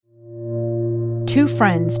Two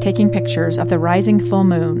friends taking pictures of the rising full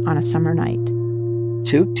moon on a summer night.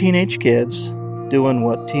 Two teenage kids doing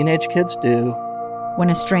what teenage kids do. When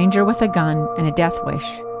a stranger with a gun and a death wish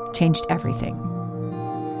changed everything.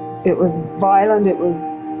 It was violent, it was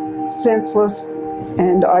senseless,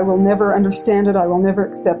 and I will never understand it, I will never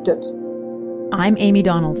accept it. I'm Amy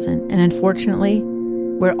Donaldson, and unfortunately,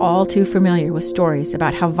 we're all too familiar with stories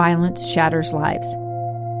about how violence shatters lives.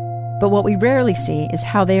 But what we rarely see is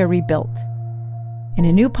how they are rebuilt. In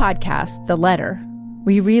a new podcast, The Letter,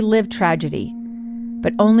 we relive tragedy,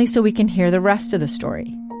 but only so we can hear the rest of the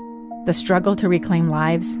story. The struggle to reclaim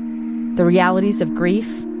lives, the realities of grief,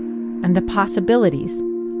 and the possibilities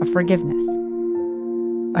of forgiveness.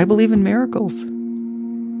 I believe in miracles.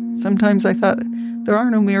 Sometimes I thought, there are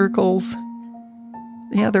no miracles.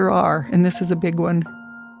 Yeah, there are, and this is a big one.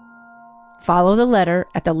 Follow The Letter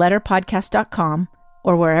at theletterpodcast.com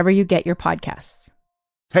or wherever you get your podcasts.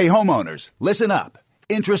 Hey, homeowners, listen up.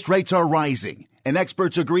 Interest rates are rising, and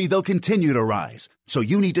experts agree they'll continue to rise. So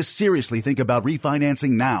you need to seriously think about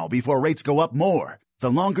refinancing now before rates go up more. The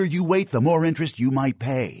longer you wait, the more interest you might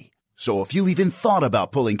pay. So if you even thought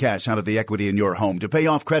about pulling cash out of the equity in your home to pay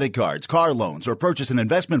off credit cards, car loans, or purchase an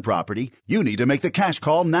investment property, you need to make the cash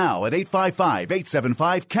call now at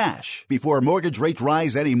 855-875-CASH before mortgage rates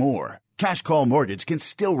rise anymore. Cash Call Mortgage can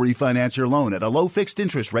still refinance your loan at a low fixed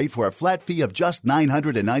interest rate for a flat fee of just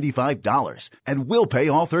 $995, and we'll pay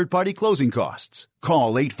all third-party closing costs.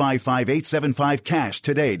 Call 855-875-CASH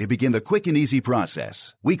today to begin the quick and easy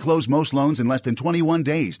process. We close most loans in less than 21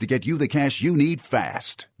 days to get you the cash you need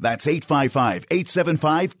fast. That's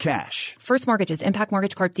 855-875-CASH. First Mortgages, Impact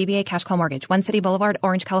Mortgage Corp. DBA Cash Call Mortgage, One City Boulevard,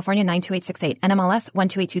 Orange, California, 92868. NMLS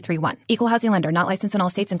 128231. Equal housing lender, not licensed in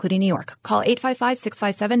all states, including New York. Call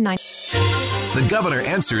 855-657-9... The Governor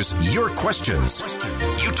answers your questions.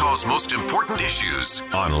 Utah's most important issues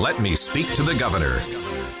on Let Me Speak to the Governor.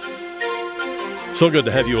 So good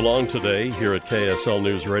to have you along today here at KSL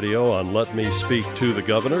News Radio on Let Me Speak to the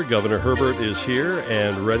Governor. Governor Herbert is here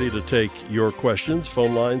and ready to take your questions.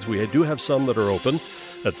 Phone lines, we do have some that are open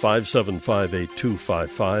at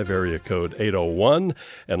 575-8255, area code 801.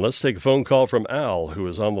 And let's take a phone call from Al, who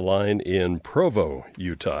is on the line in Provo,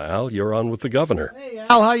 Utah. Al, you're on with the Governor. Hey,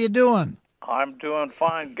 Al, how you doing? I'm doing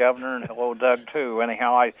fine, Governor, and hello, Doug, too.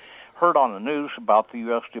 Anyhow, I heard on the news about the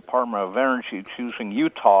U.S. Department of Energy choosing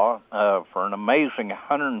Utah for an amazing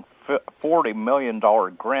 $140 million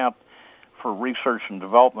grant for research and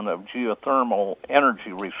development of geothermal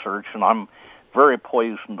energy research, and I'm very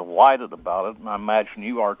pleased and delighted about it, and I imagine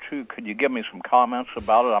you are, too. Could you give me some comments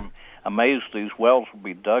about it? I'm amazed these wells will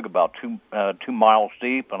be dug about 2 miles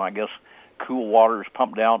deep, and I guess cool water is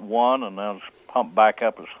pumped down one, and then it's pumped back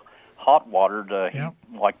up as hot water to heat,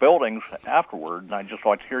 like buildings afterward, and I'd just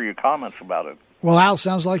like to hear your comments about it. Well, Al,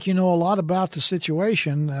 sounds like you know a lot about the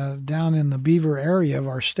situation down in the Beaver area of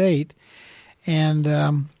our state, and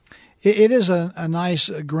it is a nice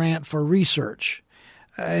grant for research.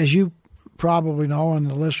 As you probably know, and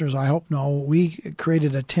the listeners I hope know, we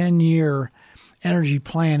created a 10-year energy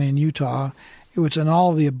plan in Utah. It's an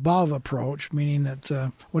all-of-the-above approach, meaning that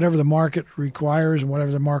whatever the market requires and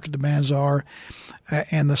whatever the market demands are,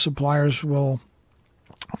 and the suppliers will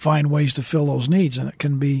find ways to fill those needs. And it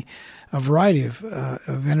can be a variety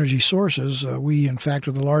of energy sources. We, in fact,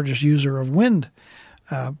 are the largest user of wind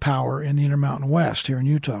power in the Intermountain West here in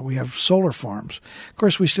Utah. We have solar farms. Of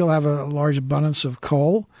course, we still have a large abundance of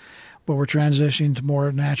coal, but we're transitioning to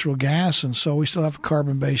more natural gas, and so we still have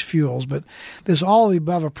carbon-based fuels. But this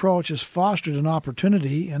all-of-the-above approach has fostered an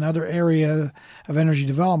opportunity in other area of energy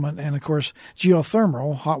development, and, of course,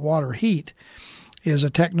 geothermal, hot water heat, is a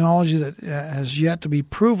technology that has yet to be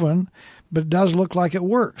proven, but does look like it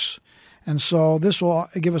works. And so this will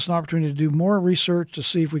give us an opportunity to do more research to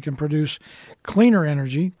see if we can produce cleaner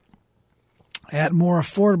energy at more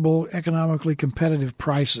affordable, economically competitive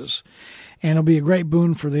prices. And it'll be a great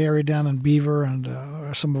boon for the area down in Beaver and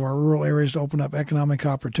some of our rural areas to open up economic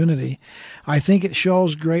opportunity. I think it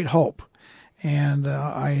shows great hope. And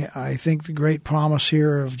I think the great promise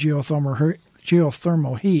here of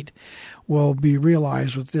geothermal heat will be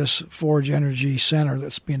realized with this Forge Energy Center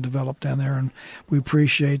that's being developed down there. And we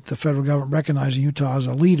appreciate the federal government recognizing Utah as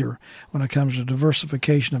a leader when it comes to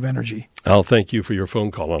diversification of energy. Al, thank you for your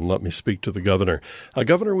phone call, and let me speak to the Governor.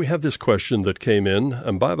 Governor, we have this question that came in.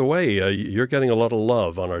 And by the way, you're getting a lot of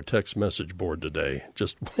love on our text message board today.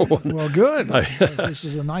 Well, good. This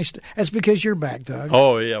is a nice. That's because you're back, Doug.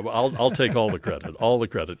 Oh yeah, well, I'll take all the credit. All the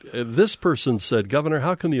credit. This person said, Governor,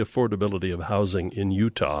 how can the affordability of housing in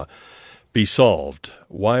Utah be solved?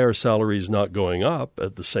 Why are salaries not going up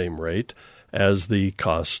at the same rate as the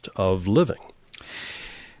cost of living?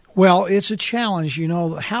 Well, it's a challenge.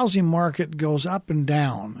 The housing market goes up and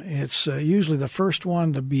down. It's usually the first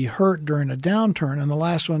one to be hurt during a downturn and the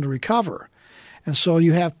last one to recover. And so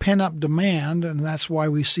you have pent-up demand, and that's why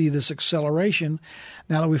we see this acceleration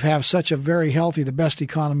now that we have such a very healthy, the best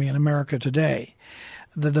economy in America today.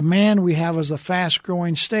 The demand we have is a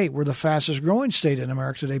fast-growing state. We're the fastest-growing state in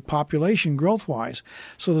America today, population growth-wise.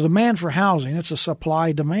 So the demand for housing, it's a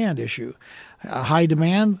supply-demand issue. High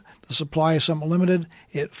demand, the supply is somewhat limited.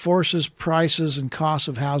 It forces prices and costs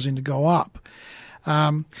of housing to go up.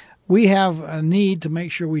 We have a need to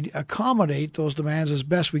make sure we accommodate those demands as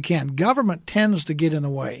best we can. Government tends to get in the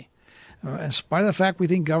way. In spite of the fact we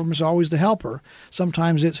think government's always the helper,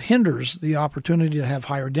 sometimes it hinders the opportunity to have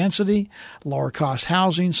higher density, lower cost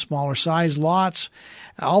housing, smaller size lots.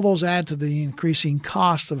 All those add to the increasing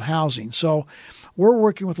cost of housing. So we're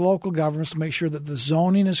working with local governments to make sure that the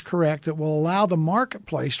zoning is correct that will allow the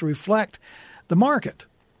marketplace to reflect the market,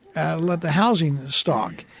 let the housing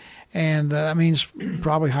stock. And that means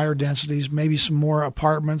probably higher densities, maybe some more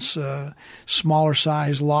apartments, smaller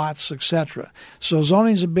size lots, etc. So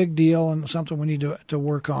zoning is a big deal and something we need to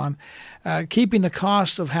work on. Keeping the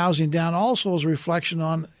cost of housing down also is a reflection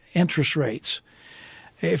on interest rates.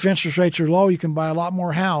 If interest rates are low, you can buy a lot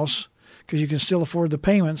more house because you can still afford the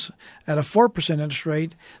payments at a 4% interest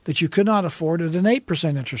rate that you could not afford at an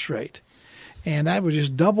 8% interest rate. And that would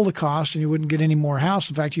just double the cost, and you wouldn't get any more house.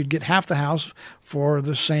 In fact, you'd get half the house for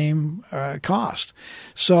the same cost.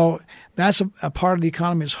 So that's a part of the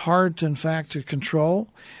economy that's hard to, in fact, to control.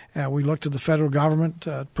 We look to the federal government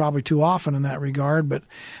probably too often in that regard, but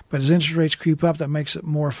as interest rates creep up, that makes it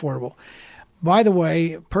more affordable. By the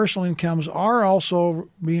way, personal incomes are also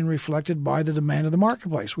being reflected by the demand of the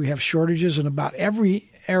marketplace. We have shortages in about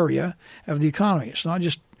every area of the economy. It's not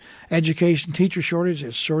just education, teacher shortage.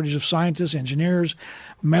 It's shortage of scientists, engineers,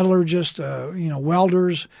 metallurgists,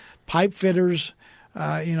 welders, pipe fitters,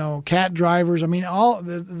 cat drivers. I mean,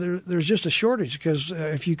 there's just a shortage because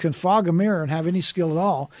if you can fog a mirror and have any skill at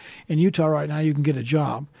all in Utah right now, you can get a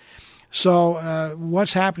job. So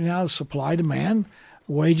what's happening now is supply demand.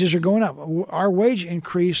 Wages are going up. Our wage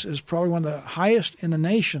increase is probably one of the highest in the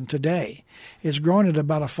nation today. It's growing at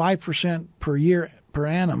about a 5% per year per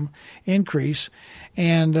annum increase.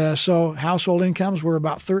 And so household incomes, we're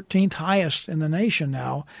about 13th highest in the nation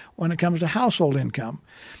now when it comes to household income.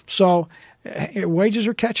 So wages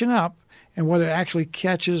are catching up, and whether it actually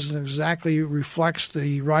catches and exactly reflects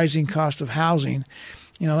the rising cost of housing,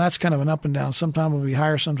 that's kind of an up and down. Sometimes it'll be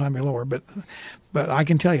higher, sometimes it'll be lower. But I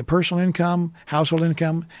can tell you, personal income, household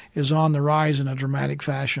income is on the rise in a dramatic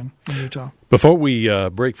fashion in Utah. Before we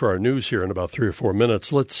break for our news here in about 3 or 4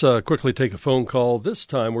 minutes, let's quickly take a phone call. This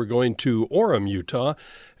time we're going to Orem, Utah,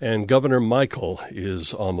 and Governor Michael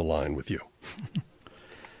is on the line with you.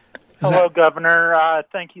 Hello, Governor.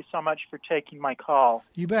 Thank you so much for taking my call.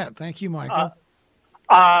 You bet. Thank you, Michael.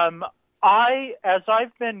 As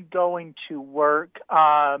I've been going to work,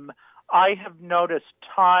 I have noticed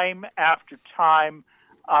time after time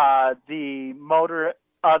other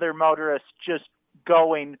motorists just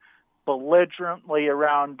going belligerently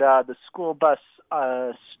around the school bus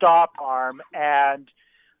stop arm, and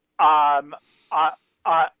I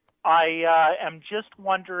am just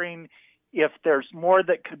wondering if there's more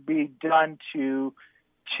that could be done to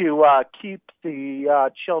keep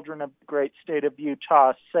the children of the great state of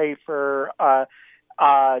Utah safer,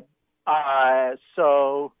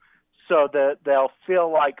 so that they'll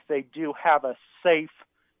feel like they do have a safe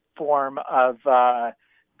form of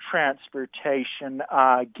transportation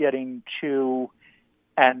getting to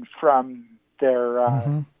and from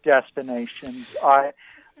their destinations.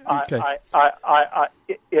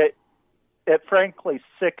 It frankly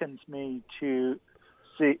sickens me to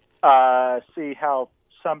see how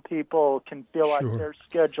some people can feel like their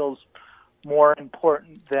schedule's more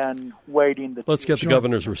important than waiting. Let's get the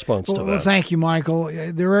governor's response to that. Well, thank you, Michael.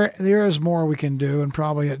 There is more we can do, and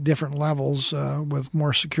probably at different levels with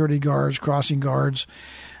more security guards, crossing guards,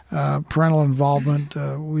 parental involvement.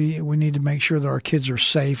 We need to make sure that our kids are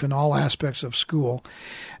safe in all aspects of school.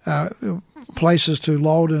 Places to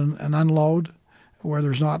load and unload, where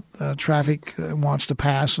there's not traffic that wants to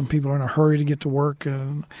pass and people are in a hurry to get to work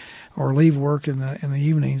or leave work in the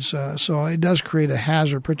evenings. So it does create a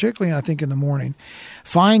hazard, particularly, I think, in the morning.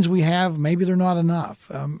 Fines we have, maybe they're not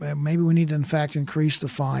enough. Maybe we need to, in fact, increase the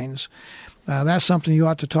fines. That's something you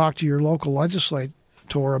ought to talk to your local legislator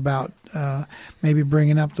about, maybe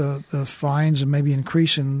bringing up the fines and maybe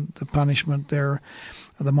increasing the punishment there,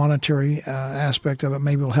 the monetary aspect of it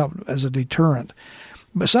maybe will help as a deterrent.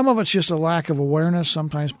 But some of it's just a lack of awareness.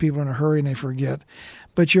 Sometimes people are in a hurry and they forget.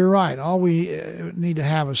 But you're right. All we need to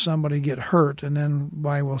have is somebody get hurt, and then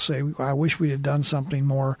we'll say, I wish we had done something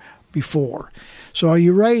more before. So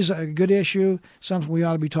you raise a good issue, something we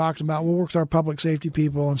ought to be talking about. We'll work with our public safety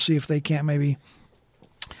people and see if they can't maybe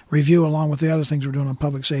review along with the other things we're doing on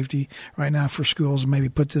public safety right now for schools, and maybe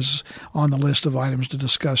put this on the list of items to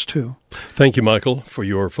discuss too. Thank you, Michael, for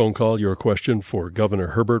your phone call, your question for Governor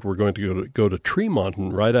Herbert. We're going to go to Tremont,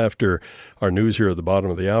 and right after our news here at the bottom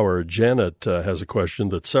of the hour, Janet has a question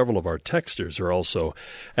that several of our texters are also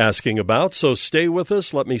asking about. So stay with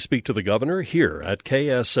us. Let me speak to the governor here at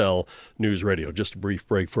KSL News Radio. Just a brief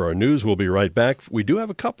break for our news. We'll be right back. We do have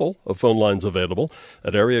a couple of phone lines available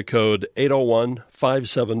at area code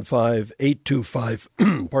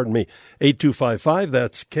 801-575-8255. Pardon me, 8255.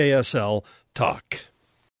 That's KSL Talk.